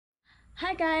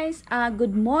Hi guys,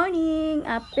 good morning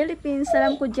Philippines.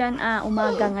 Salam ko dyan,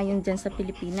 umaga ngayon dyan sa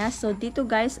Pilipinas. So dito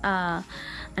guys,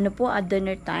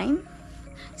 dinner time.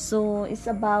 So it's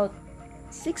about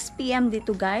 6 PM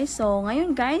dito guys. So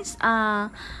ngayon guys,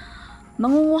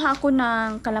 mangunguha ako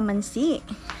ng kalamansi.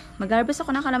 Mag-harvest ako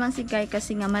ng kalamansi guys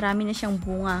kasi nga marami na siyang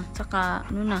bunga. Tsaka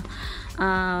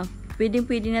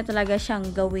pwede na talaga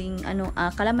siyang gawing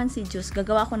kalamansi juice.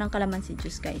 Gagawa ako ng kalamansi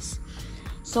juice guys.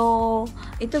 So,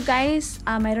 ito guys,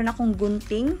 mayroon akong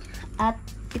gunting at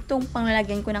itong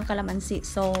panglalagyan ko ng kalamansi.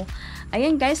 So,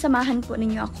 ayan guys, samahan po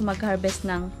ninyo ako mag-harvest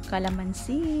ng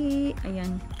kalamansi.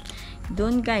 Ayan.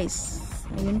 Doon guys.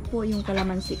 Ayan po yung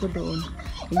kalamansi ko doon.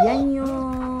 Ayan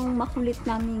yung makulit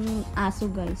naming aso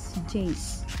guys,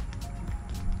 Jace.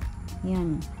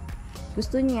 Ayan.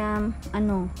 Gusto niya,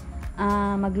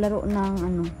 maglaro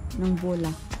ng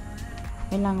bola.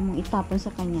 Kailangan mong itapon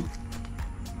sa kanya.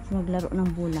 Maglaro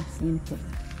ng bola. Yun po.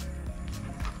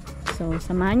 So,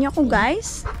 samahan niyo ako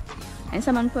guys. Ayan,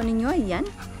 samahan po ninyo. Ayan.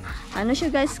 Ano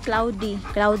siya guys? Cloudy.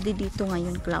 Cloudy dito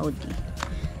ngayon. Cloudy.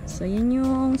 So, yun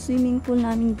yung swimming pool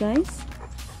namin guys.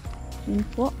 Yun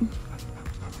po.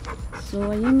 So,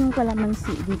 ayan yung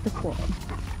kalamansi dito po.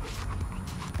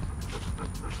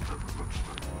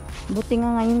 Buti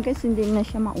nga ngayon guys, hindi na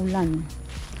siya maulan.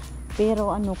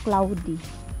 Pero cloudy.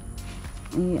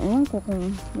 Ayan ko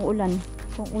kung maulan.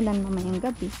 Kung ulan mamayang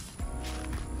gabi.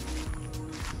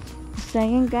 So,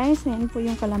 ayan guys. Ayan po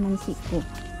yung kalamansi ko.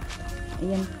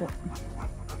 Ayan po.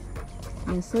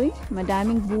 Ayan, so,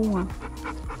 madaming bunga.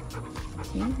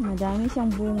 Okay, madami siyang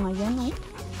bunga. Ayan, oh.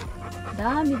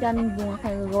 Daming bunga.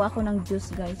 Kaya gagawa ko ng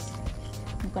juice guys.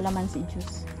 Yung kalamansi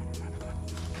juice.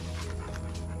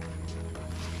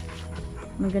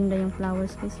 Maganda yung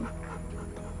flowers guys.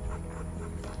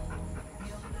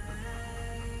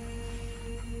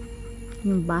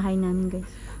 Yung bahay namin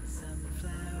guys.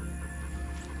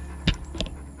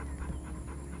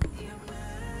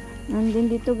 And then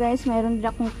dito guys, mayroon din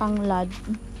akong tanglad.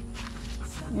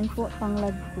 Yan po,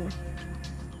 tanglad ko.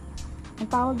 Ang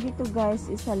tawag dito guys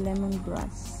is a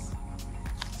lemongrass.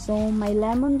 So, may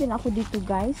lemon din ako dito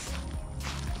guys.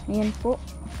 Ayan po.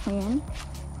 Ayan.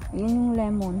 Ayan yung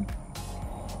lemon.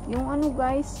 Yung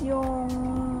guys, yung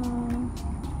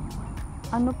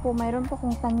po, mayroon po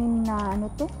kong tanim na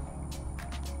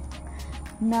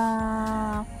na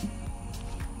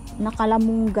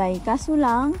nakalamunggay. Kaso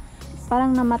lang,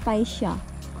 parang namatay siya.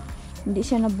 Hindi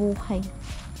siya nabuhay.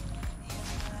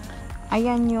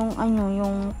 Ayan yung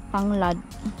yung tanglad.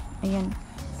 Ayan.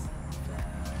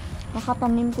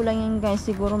 Nakatanim ko lang yan guys,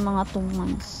 siguro mga 2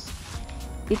 months.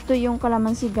 Ito yung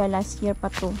kalamansi guys, last year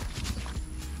pa to.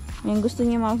 Ayan, gusto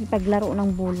niya makipaglaro ng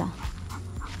bola.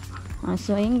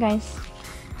 So ayan guys.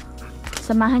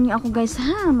 Samahan niyo ako guys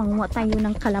ha, manguha tayo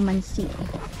ng kalamansi.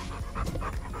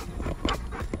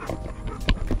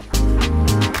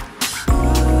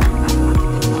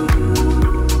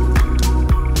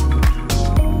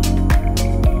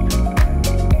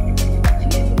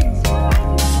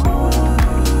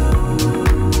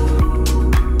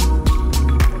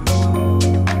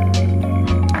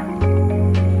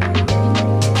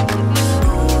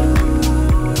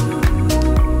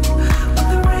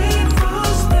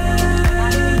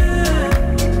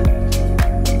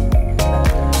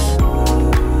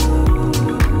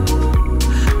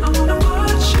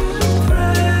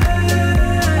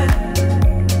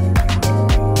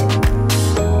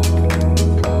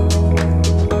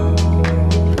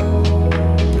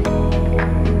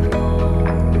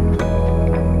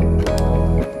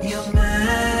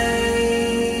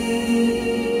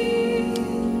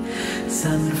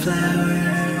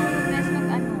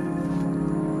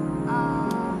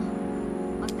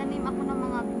 Magtanim ako ng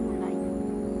mga gulay.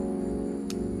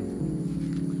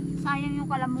 Sayang yung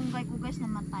kalamunggay ko guys,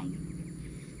 namatay.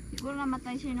 Siguro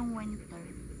namatay siya ng winter.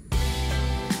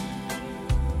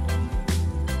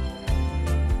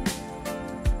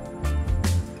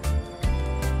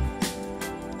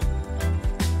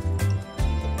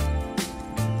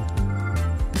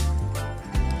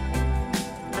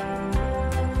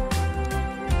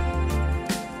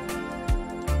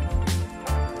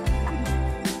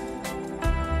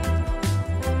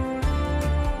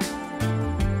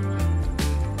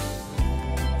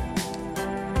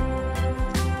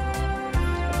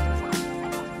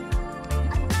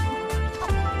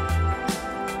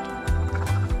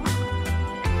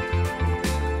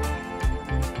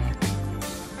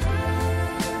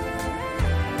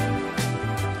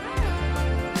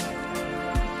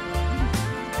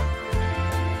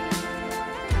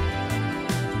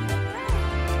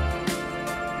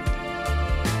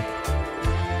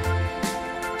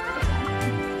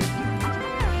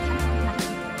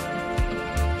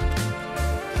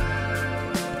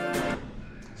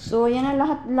 So, yan ang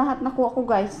lahat nakuha ko,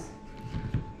 guys.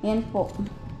 Yan po.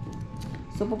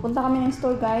 So, pupunta kami ng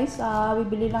store, guys.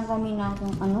 Bibili lang kami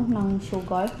ng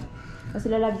sugar.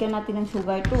 Kasi lalagyan natin ng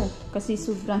sugar to. Kasi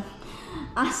sobrang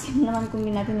asim naman kung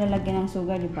hindi natin lalagyan ng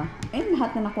sugar, diba? Ayun,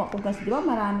 lahat na nakuha ko, guys. Diba?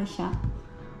 Marami siya.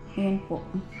 Ayan po.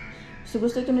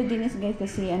 Gusto ito ni Dennis, guys,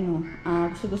 kasi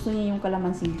gusto niya yung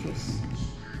calamansi juice.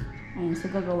 Ayan, so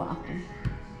gagawa ako.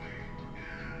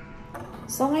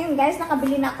 So, ngayon, guys,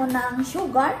 nakabili na ako ng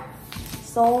sugar.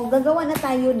 So, gagawa na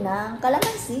tayo ng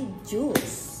calamansi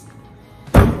juice.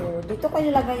 So, dito ko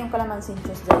nilagay yung calamansi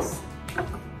juice, guys.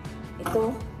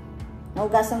 Ito,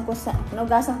 naugasan ko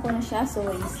na siya. So,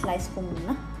 i-slice ko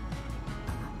muna.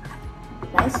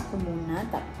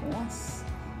 Tapos,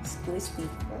 squeeze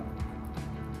dito.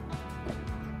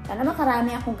 Sana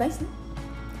makarami ako, guys.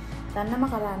 Sana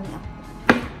makarami ako.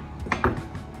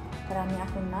 Karami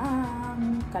ako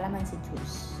ng calamansi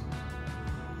juice.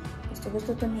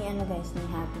 Gusto to ni guys, ni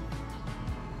Happy.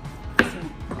 Kasi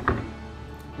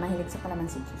mahilig sa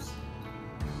calamansi juice.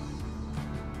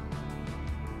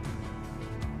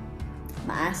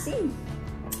 Maasim.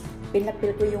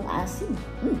 Pinapil ko yung asim.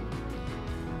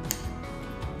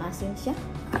 Asim siya.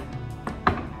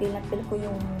 Pinapil ko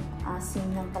yung asim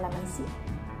ng calamansi.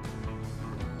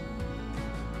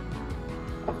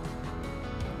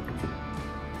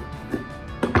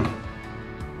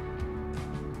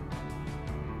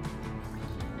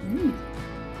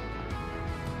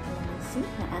 Calamansi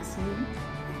na asim.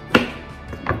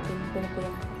 Pinapil ko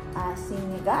yung asim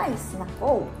niya, guys.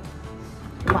 Nako.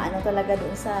 Umaano talaga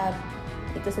doon sa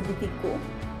bibig ko.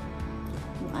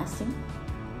 Yung asim.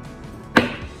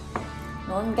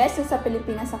 Noon, guys, sa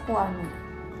Pilipinas ako,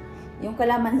 yung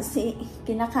calamansi,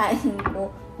 kinakain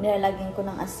ko, nilalagyan ko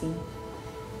ng asin.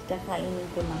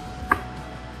 Kakainin ko na.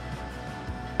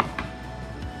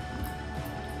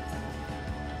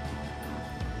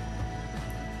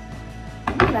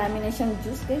 Marami na siyang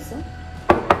juice, guys, oh.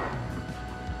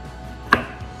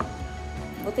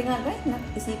 Buti nga, guys,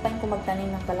 isipan ko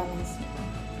magtanim ng calamansi.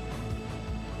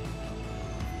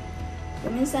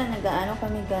 Minsan, nag-aano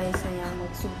kami, guys,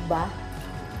 magsugba.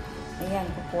 Ayan,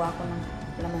 kukuha ko ng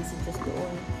calamansi juice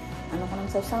doon. Ano ko ng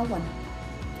sausawan.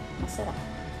 Masarap.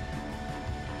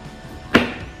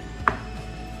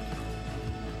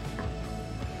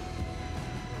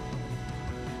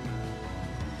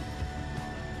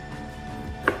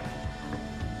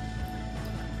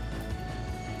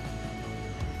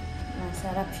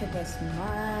 Masarap siya, guys.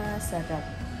 Masarap.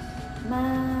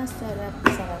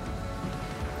 Sarap.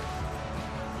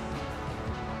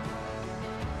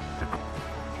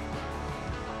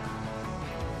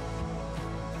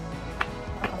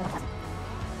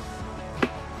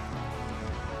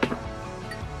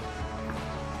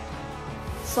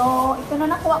 So, ito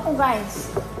na nakuha ko, guys.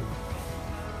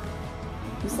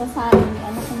 Isa sa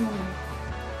ano ko muna.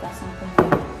 Kasang ko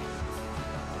muna.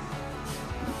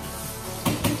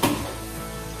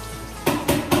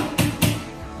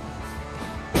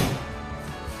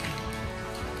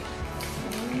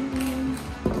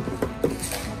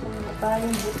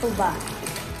 Yung buto ba?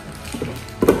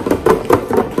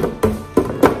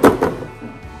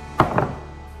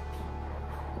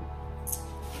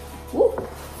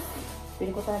 Pili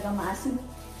ko talaga maasim.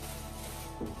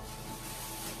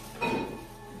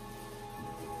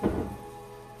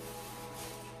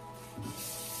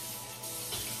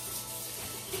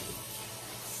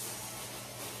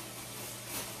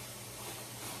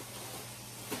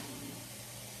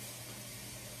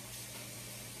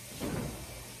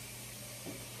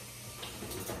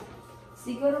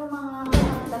 Siguro mga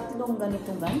 3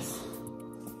 ganito, guys.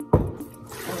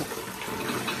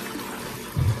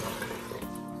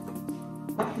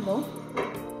 Tatlo.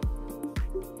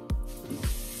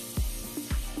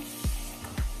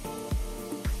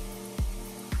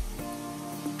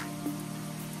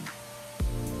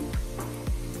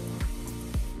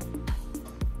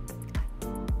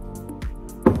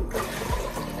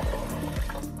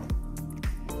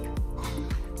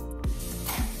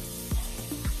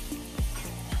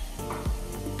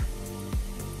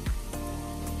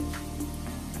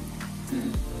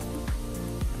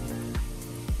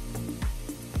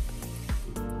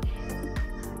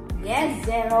 Yes,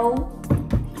 0.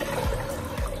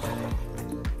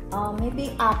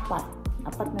 Maybe 4.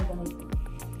 4 na ganito.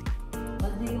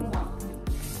 What do you want?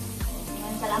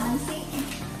 Yan, calamansi.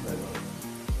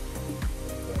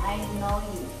 I know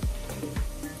you.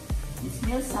 You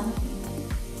smell something.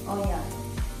 Oh, yeah.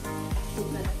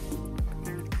 Sugar.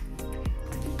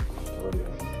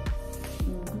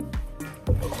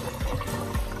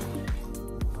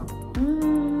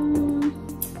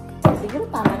 Siguro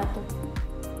tama na to.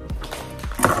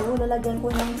 Siguro bago lalagyan ko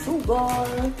ng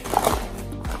sugar.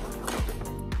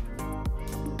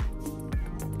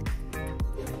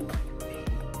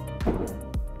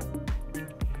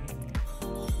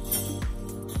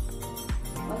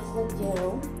 What's the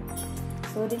zero?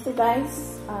 So, dito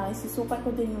guys, isusukat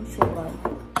ko din yung sugar.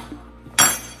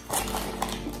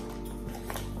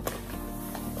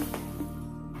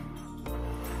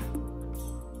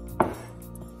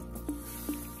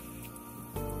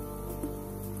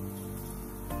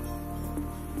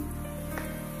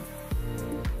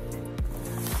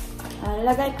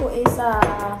 Lagay ko is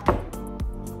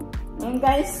ngayon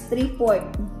guys, 3/4.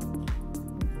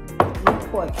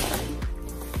 3/4.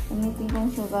 Gamitin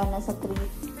kong sugar na sa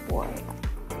 3/4.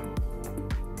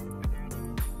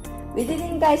 Pwede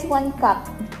din guys, 1 cup.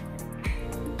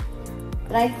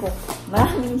 Try ko.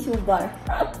 Maraming sugar.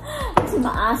 Kasi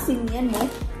maasim yan eh.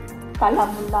 Kala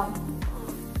mo lang.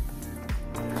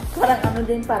 Parang ano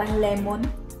din, parang lemon.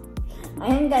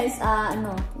 Ayan guys,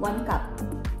 1 cup.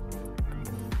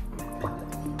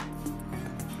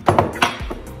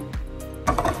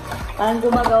 Parang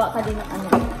gumagawa ka din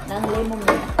ng lemon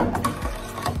mo.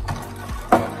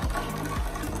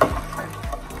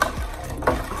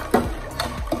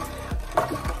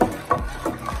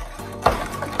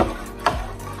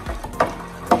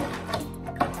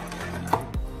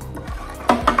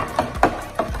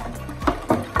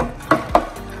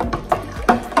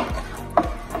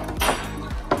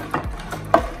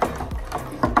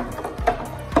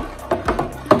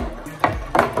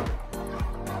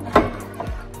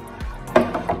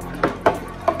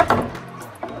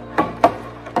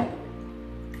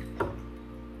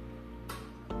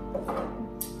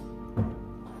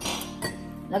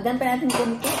 Lagyan pa natin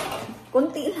konti.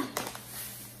 Konti lang.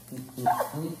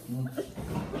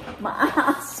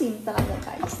 Maasim talaga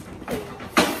guys.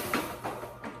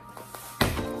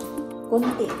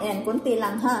 Konti. Ayan, konti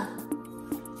lang ha.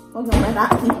 Huwag yung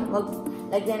marami. Huwag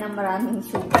lagyan ng maraming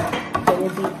sugar.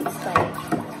 Diabetes tayo.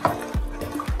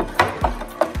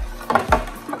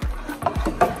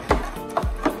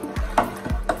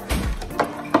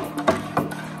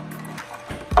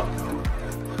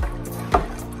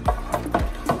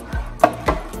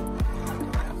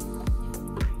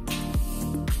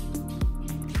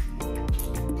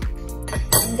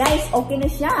 Guys, okay na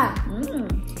siya.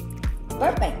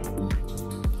 Perfect.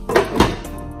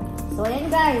 So, ayan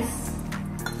guys.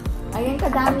 Ayan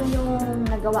kadami yung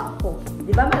nagawa ko. Di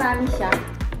ba marami siya?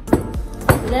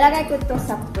 Ilalagay ko ito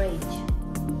sa fridge.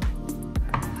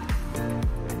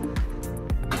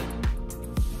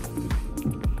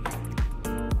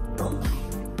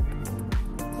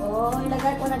 So,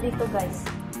 ilagay ko na dito guys.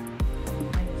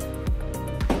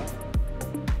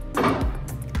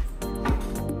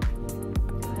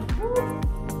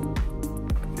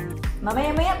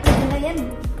 Mamaya-maya, pwede na yan.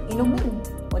 Inumin.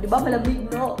 O, diba? Malamig,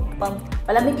 no?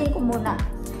 Palamigin ko muna.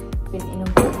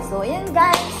 Inumin. So, ayan,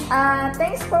 guys.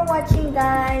 Thanks for watching,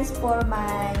 guys, for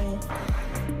my,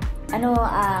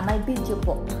 my video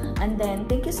po. And then,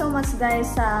 thank you so much, guys,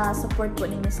 sa support po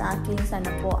ninyo sa akin. Sana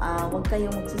po, huwag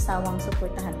kayong magsasawang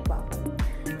supportahan po ako.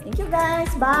 Thank you, guys.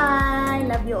 Bye!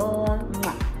 Love you all.